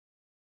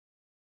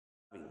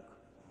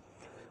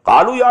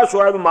قالوا يا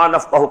شعيب ما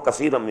نفقه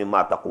كثيرا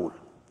مما تقول.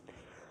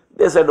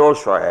 They said, oh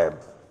Shuዐayb,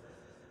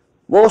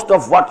 most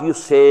of what you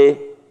say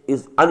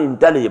is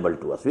unintelligible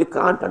to us. We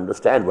can't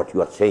understand what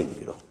you are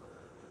saying,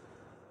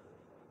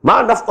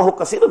 ما نفقه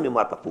كثيرا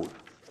مما تقول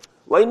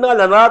وإنا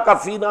لنراك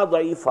فينا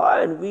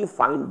ضعيفا, and we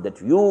find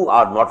that you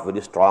are not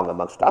very strong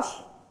amongst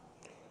us.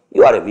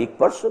 You are a weak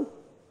person.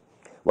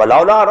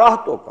 وَلَوْلَا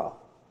رَحْتُكَ,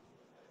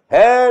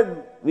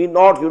 had we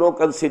not,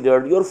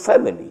 considered your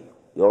family,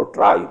 your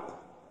tribe,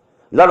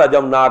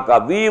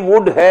 لَرَجَمْنَاكَ, we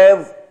would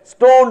have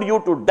stoned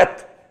you to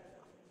death.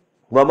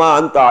 وَمَا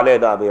أَنْتَ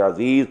عَلَيْنَا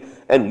بِعَزِيزٍ,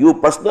 and you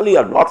personally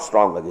are not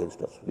strong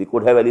against us. We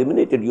could have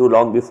eliminated you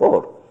long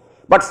before,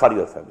 but for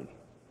your family.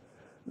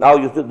 Now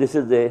you see, this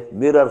is a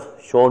mirror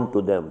shown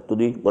to them, to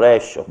the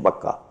Quraysh of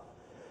Makkah,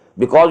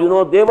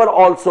 because they were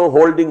also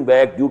holding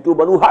back due to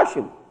Banu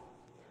Hashim.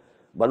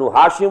 Banu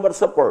Hashim were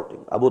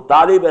supporting. Abu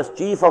Talib, as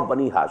chief of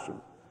Bani Hashim,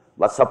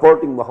 was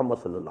supporting Muhammad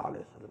sallallahu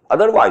alaihi wasallam.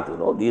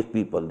 Otherwise, these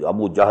people,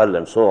 Abu Jahl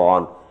and so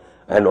on,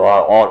 and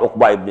or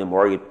Uqba ibn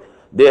Mu'ayt,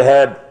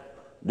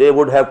 they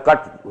would have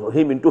cut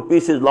him into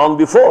pieces long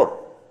before.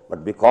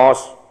 But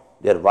because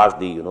there was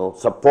the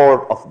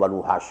support of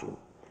Banu Hashim,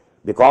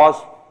 because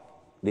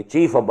the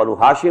chief of Banu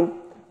Hashim,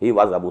 he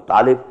was Abu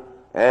Talib,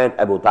 and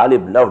Abu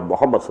Talib loved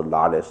Muhammad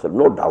sallallahu alaihi wasallam,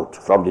 no doubt,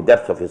 from the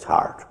depths of his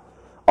heart.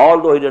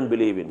 Although he didn't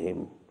believe in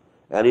him,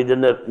 and he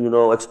didn't,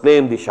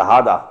 exclaim the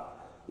Shahada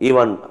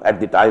even at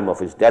the time of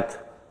his death,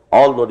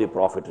 although the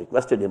Prophet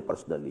requested him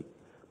personally.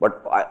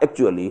 But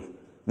actually,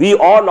 we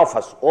all of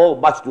us owe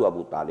much to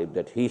Abu Talib,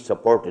 that he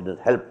supported and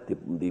helped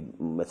the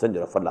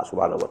Messenger of Allah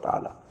subhanahu wa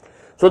ta'ala.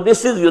 So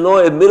this is,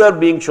 a mirror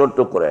being shown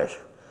to Quraysh.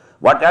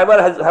 Whatever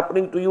is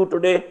happening to you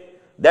today,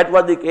 that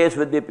was the case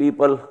with the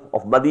people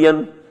of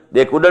Madian.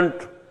 They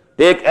couldn't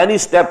take any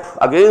step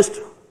against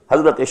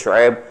Hazrat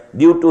Shuዐayb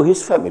due to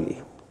his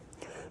family.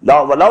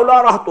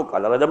 وَلَوْلَا رَحْتُكَ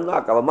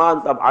لَرَجَمْنَاكَ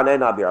وَمَا أَنْتَ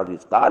عَلَيْنَا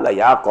بِعَزِيزٍ قَالَ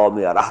يَا قَوْمِ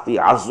رَحْتِي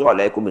أَعَزُّ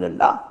عَلَيْكُم مِّنَ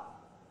اللَّهِ.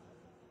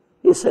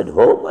 He said,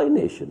 oh my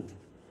nation,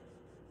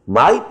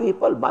 my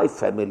people, my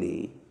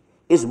family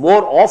is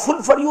more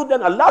awful for you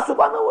than Allah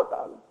subhanahu wa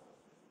ta'ala.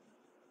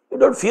 You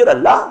don't fear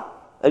Allah,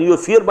 and you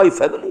fear my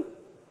family.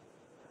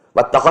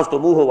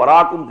 وَاتَّخَذْتُمُوهُ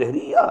وَرَاكُمْ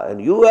ظِهْرِيًّا,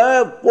 and you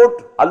have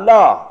put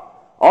Allah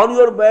on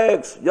your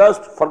backs,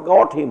 just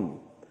forgot Him.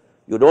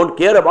 You don't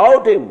care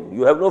about Him.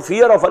 You have no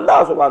fear of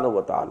Allah subhanahu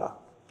wa ta'ala.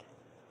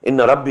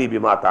 Inna Rabbi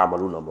bima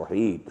ta'amaluna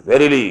muhit.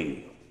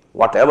 Verily,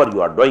 whatever you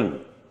are doing,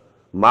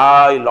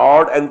 my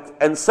Lord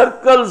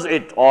encircles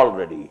it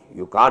already.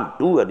 You can't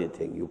do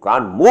anything. You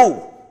can't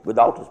move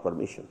without His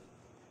permission.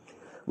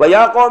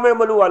 وَيَا قَوْمِ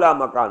اعْمَلُوا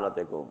عَلَى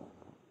مَكَانَتِكُمْ,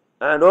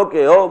 and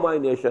okay, oh my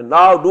nation,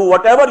 now do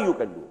whatever you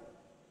can do.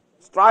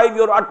 Strive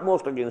your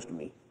utmost against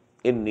me.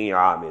 Inni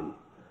amil.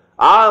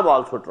 I am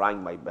also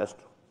trying my best.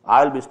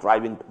 I will be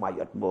striving my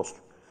utmost.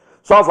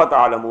 Sawfa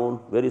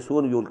ta'lamun, very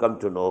soon you will come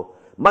to know.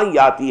 Man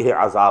yatihi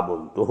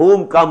azabun, to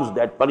whom comes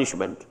that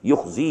punishment,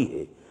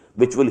 yukhzihi,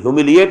 which will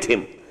humiliate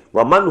him.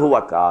 Wa man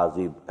huwa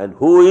kazib, and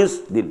who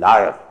is the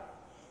liar.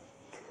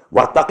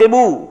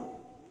 Wartaqibu,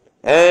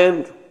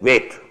 and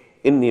wait.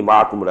 Inni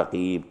ma'akum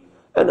raqib,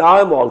 and I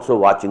am also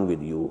watching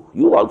with you.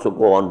 You also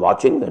go on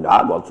watching, and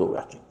I am also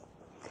watching.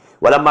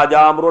 Walamma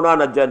ja'a amruna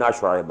najjayna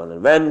Shu'ayban,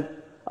 and when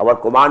our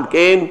command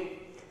came,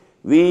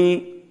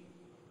 we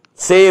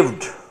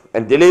saved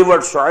and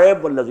delivered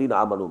Shu'ayb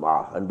wal-lazina amanu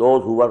ma'ah, and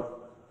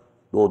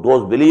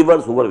those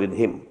believers who were with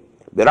him.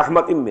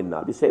 Birahmatin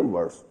minna, the same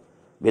verse,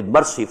 with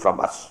mercy from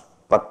us.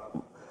 But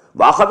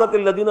وَأَخَذَتِ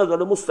الَّذِينَ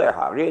ظَلَمُوا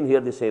الصَّيْحَةُ, again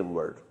here the same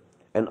word,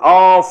 an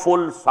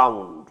awful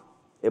sound,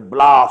 a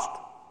blast,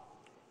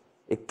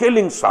 a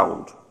killing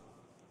sound,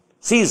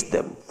 seized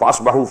them.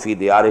 فَأَصْبَحُوا فِي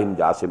دِيَارِهِمْ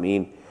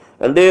جَاثِمِينَ,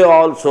 and they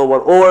also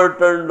were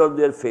overturned on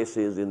their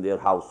faces in their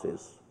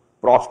houses,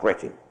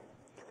 prostrating.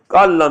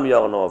 كَأَلَّمْ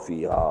يَغْنَوْا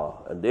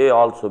فِيهَا, and they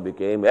also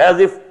became as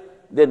if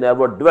they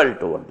never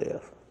dwelt over there.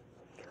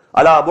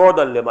 أَلَا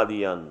بُعْدًا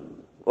لِمَدْيَنَ,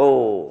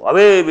 oh,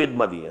 away with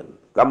Madian.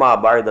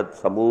 كَمَا بَعِدَتْ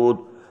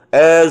ثَمُودَ,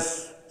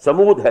 as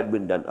Samud had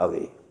been done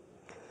away.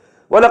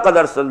 وَلَقَدْ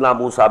أَرْسَلْنَا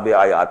مُوسَى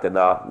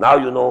بِآيَاتِنَا.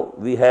 Now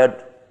we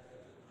had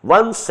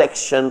one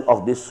section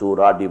of this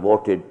surah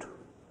devoted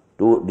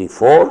to the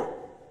four,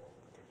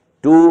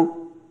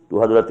 to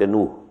Hazrat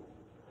Nuh,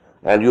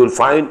 and you will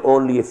find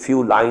only a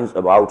few lines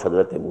about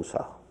Hazrat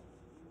Musa.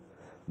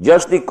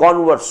 Just the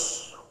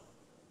converse,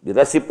 the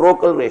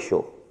reciprocal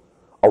ratio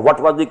of what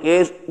was the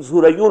case in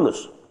Surah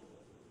Yunus.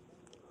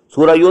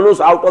 Surah Yunus,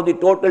 out of the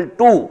total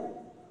 2,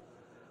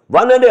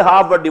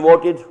 1.5 were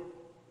devoted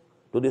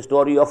to the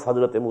story of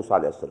Hazrat Musa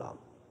alayhi salam.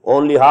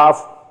 Only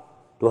half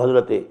to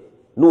Hazrat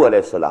Nuh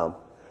alayhi salam,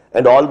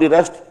 and all the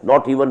rest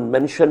not even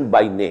mentioned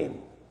by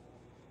name,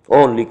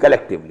 only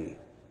collectively.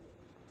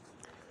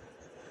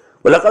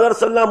 وَلَقَدْ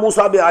أَرْسَلْنَا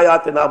مُوسَى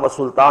بِآيَاتِنَا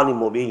وَسُلْطَانٍ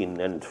مُبِينٍ,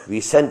 and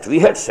we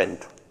had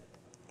sent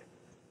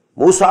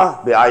Musa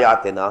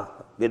بِآيَاتِنَا,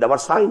 with our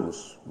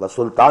signs,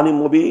 وَسُلْطَانٍ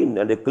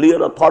مُبِينٍ, and a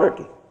clear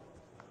authority,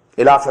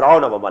 إِلَى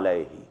فِرْعَوْنَ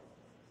وَمَلَئِهِ,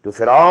 to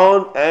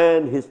Pharaoh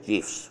and his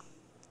chiefs.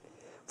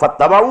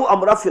 فَاتَّبَعُوا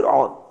أَمْرَ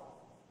فِرْعَوْنَ,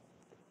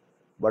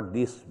 But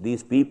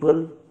these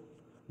people,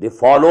 they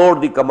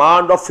followed the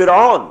command of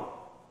Pharaoh.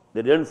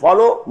 They didn't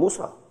follow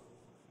Musa.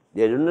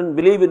 They didn't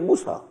believe in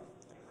Musa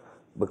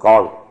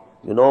because,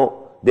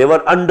 they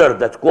were under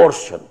that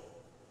coercion.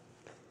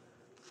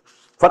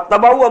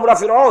 فَاتَّبَعُوا أَمْرَ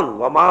فِرْعَوْنَ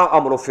وَمَا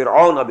أَمْرُ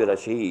فِرْعَوْنَ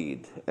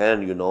بِرَشِيدٍ.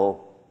 And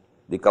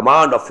the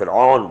command of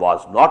Pharaoh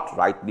was not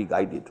rightly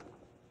guided.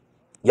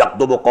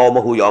 يَقْدُمُ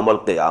قَوْمَهُ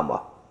يَوْمَ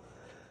الْقِيَامَةِ.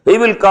 He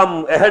will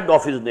come ahead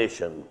of his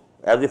nation,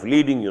 as if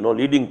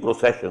leading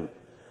procession.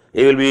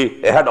 He will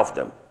be ahead of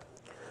them.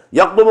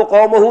 يَقْدُمُ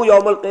قَوْمَهُ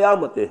يَوْمَ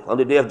الْقِيَامَةِ, on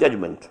the day of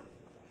judgment.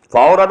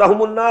 فَأَوْرَدَهُمُ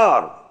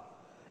النَّارِ,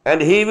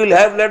 and he will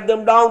have led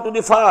them down to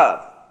the fire.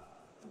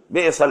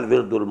 بِئْسَ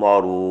الْوِرْدُ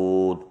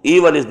الْمَوْرُودُ,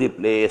 evil is the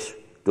place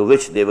to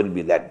which they will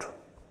be led.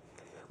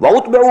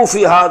 وَأُتْبِعُوا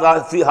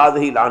فِي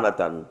هَذِهِ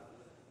لَعْنَةً,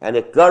 and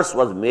a curse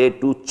was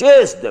made to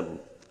chase them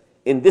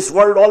in this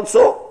world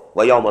also,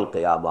 وَيَوْمَ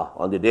الْقِيَامَةِ,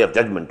 on the day of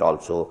judgment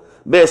also.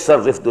 بِئْسَ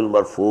الرِّفْدُ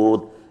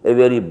الْمَرْفُودُ, a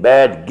very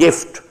bad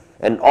gift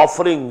and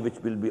offering which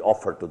will be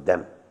offered to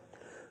them.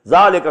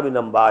 ذَلِكَ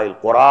مِنْ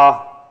أَنْبَاءِ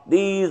الْقُرَىٰ,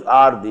 these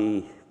are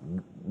the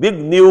big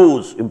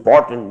news,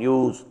 important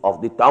news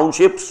of the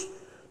townships.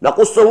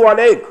 نَقُصُّهُ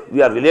عَلَيْكَ,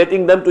 we are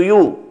relating them to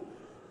you.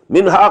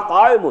 مِنْهَا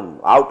قَائِمٌ,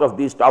 out of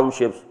these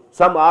townships,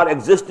 some are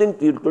existing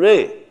till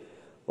today.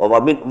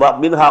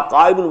 وَمِنْهَا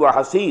قَائِمٌ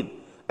وَحَسِيدٌ,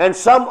 and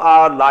some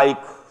are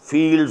like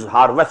fields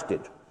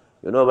harvested.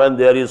 When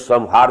there is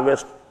some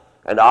harvest,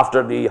 and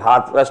after the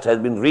harvest has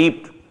been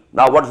reaped,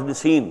 now what is the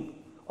scene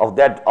of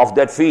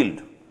that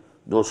field?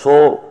 Though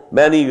so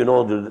many, there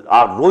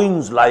are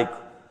ruins like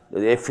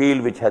a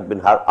field which has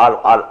been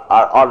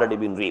already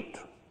been reaped.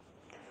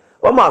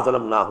 وَمَا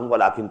ظَلَمْنَاهُمْ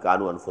وَلَكِنْ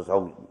كَانُوا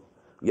أَنفُسَهُمْ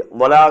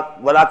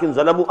وَلَكِنْ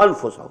ظَلَمُوا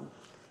أَنفُسَهُمْ,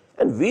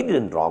 and we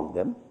didn't wrong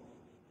them,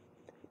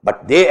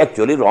 but they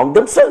actually wronged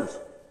themselves.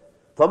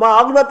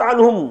 فَمَا أَغْنَتْ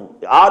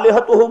عَنْهُمْ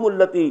آلِهَتُهُمُ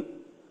الَّتِي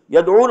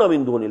يَدْعُونَ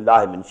مِن دُونِ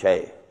اللَّهِ مِن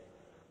شَيْءٍ.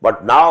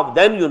 But now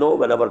then,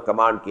 whenever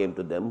command came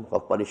to them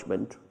of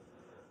punishment,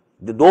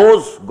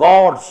 those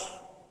gods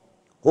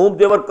whom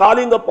they were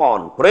calling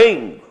upon,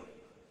 praying,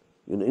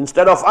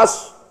 instead of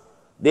us,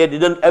 they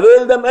didn't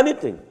avail them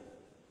anything.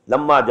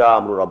 لَمَّا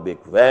جَاءَ أَمْرُ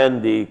رَبِّكَ,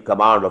 when the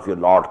command of your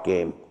Lord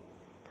came.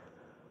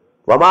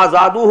 وَمَا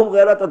زَادُوهُمْ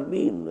غَيْرَ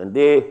تَتْبِينٍ, and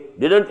they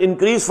didn't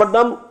increase for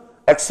them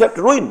except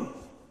ruin.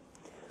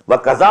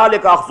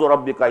 وَكَذَلِكَ أَخْذُ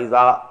رَبِّكَ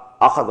إِذَا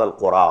أَخَذَ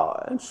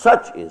الْقُرَىٰ, and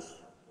such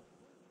is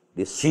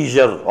the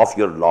seizure of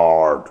your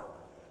Lord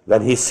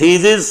when he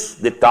seizes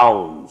the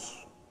towns.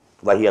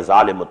 وَهِيَ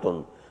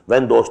ظَالِمَةٌ,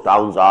 when those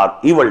towns are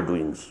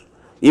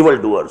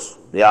evildoers,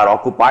 they are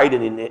occupied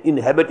and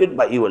inhabited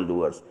by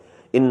evildoers.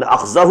 إِنَّ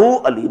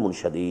أَخْذَهُ أَلِيمٌ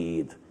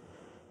شَدِيدٌ,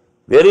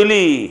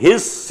 verily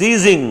his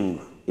seizing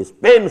is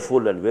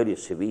painful and very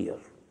severe.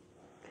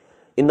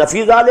 إِنَّ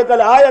فِي ذَلِكَ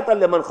الْآيَةَ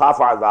لِمَنْ خَافَ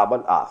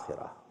عَذَابَ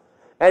الْآخِرَةِ,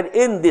 and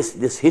in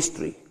this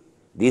history,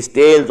 these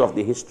tales of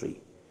the history,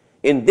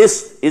 in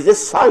this is a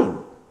sign,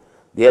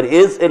 there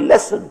is a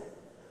lesson.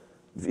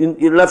 إِنَّ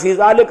فِي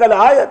ذَلِكَ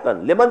الْآيَةً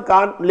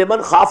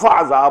لِمَنْ خَافَ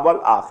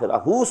عَذَابَ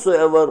الْآخِرَةِ,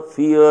 whosoever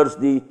fears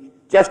the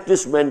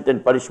chastisement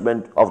and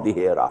punishment of the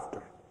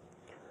hereafter.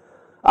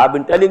 I've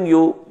been telling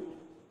you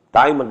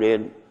time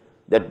again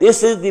that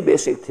this is the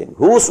basic thing.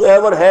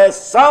 Whosoever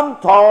has some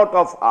thought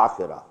of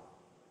akhirah,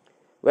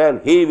 well,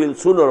 he will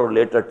sooner or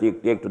later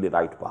take to the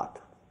right path.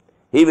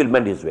 He will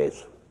mend his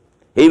ways.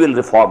 He will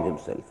reform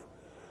himself.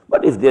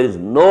 But if there is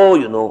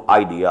no,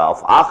 idea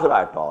of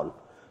akhirah at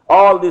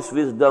all this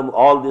wisdom,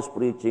 all this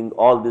preaching,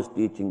 all this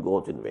teaching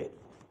goes in vain.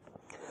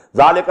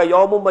 ذَلِكَ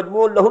يَوْمٌ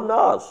مَجْمُوعٌ لَهُ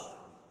النَّاسِ,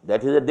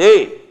 that is a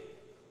day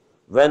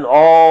when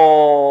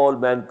all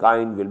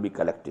mankind will be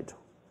collected.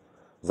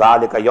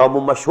 ذَلِكَ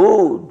يَوْمٌ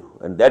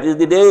مَشْهُودٌ, and that is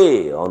the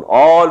day on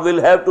all will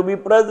have to be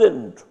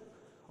present.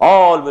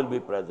 All will be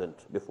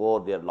present before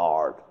their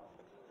Lord.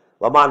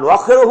 وَمَا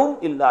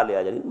نُؤَخِّرُهُمْ إِلَّا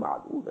لِأَجَلٍ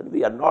مَعْدُودٍ, and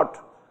we are not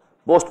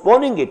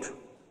postponing it,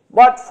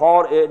 but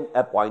for an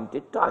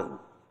appointed time.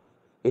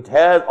 It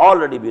has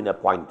already been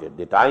appointed.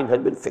 The time has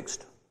been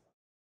fixed.